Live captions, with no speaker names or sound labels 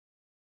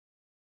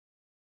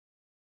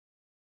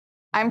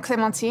I'm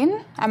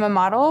Clementine. I'm a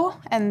model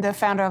and the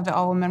founder of the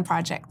All Women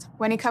Project.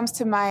 When it comes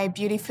to my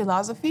beauty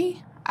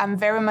philosophy, I'm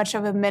very much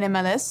of a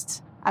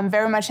minimalist. I'm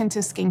very much into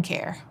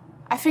skincare.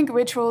 I think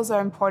rituals are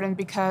important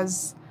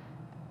because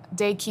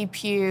they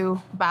keep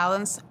you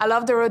balanced. I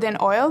love the RODIN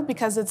oil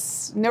because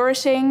it's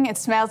nourishing, it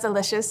smells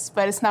delicious,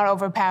 but it's not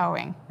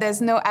overpowering.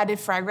 There's no added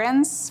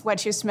fragrance.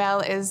 What you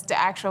smell is the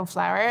actual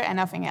flower and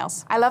nothing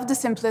else. I love the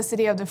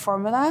simplicity of the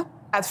formula.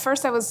 At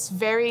first, I was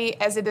very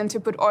hesitant to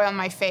put oil on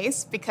my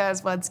face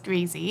because, well, it's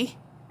greasy.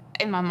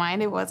 In my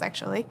mind, it was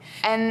actually.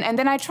 And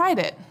then I tried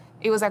it.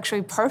 It was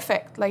actually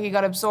perfect. Like, it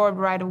got absorbed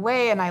right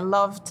away, and I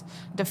loved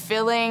the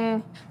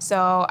feeling.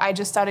 So I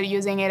just started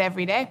using it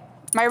every day.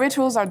 My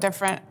rituals are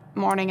different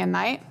morning and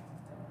night.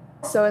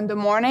 So in the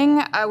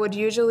morning, I would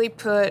usually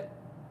put,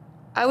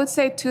 I would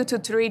say 2 to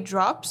 3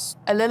 drops.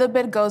 A little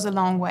bit goes a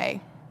long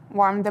way.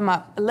 Warm them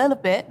up a little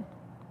bit.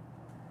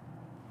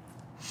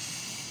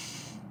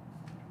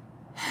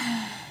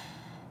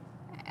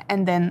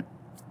 And then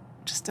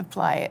just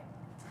apply it.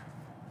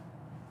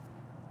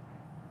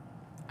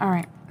 All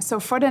right, so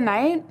for the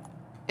night,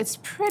 it's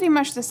pretty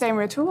much the same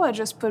ritual. I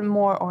just put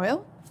more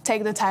oil,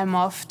 take the time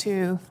off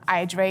to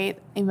hydrate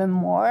even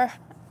more,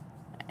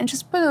 and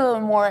just put a little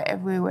more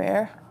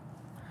everywhere.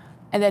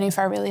 And then if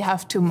I really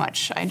have too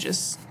much, I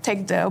just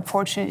take the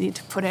opportunity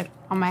to put it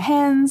on my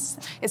hands.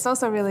 It's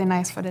also really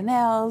nice for the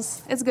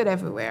nails. It's good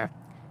everywhere.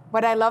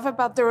 What I love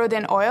about the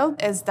RODIN oil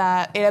is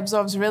that it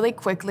absorbs really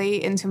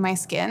quickly into my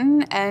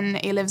skin and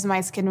it leaves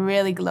my skin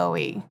really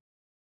glowy.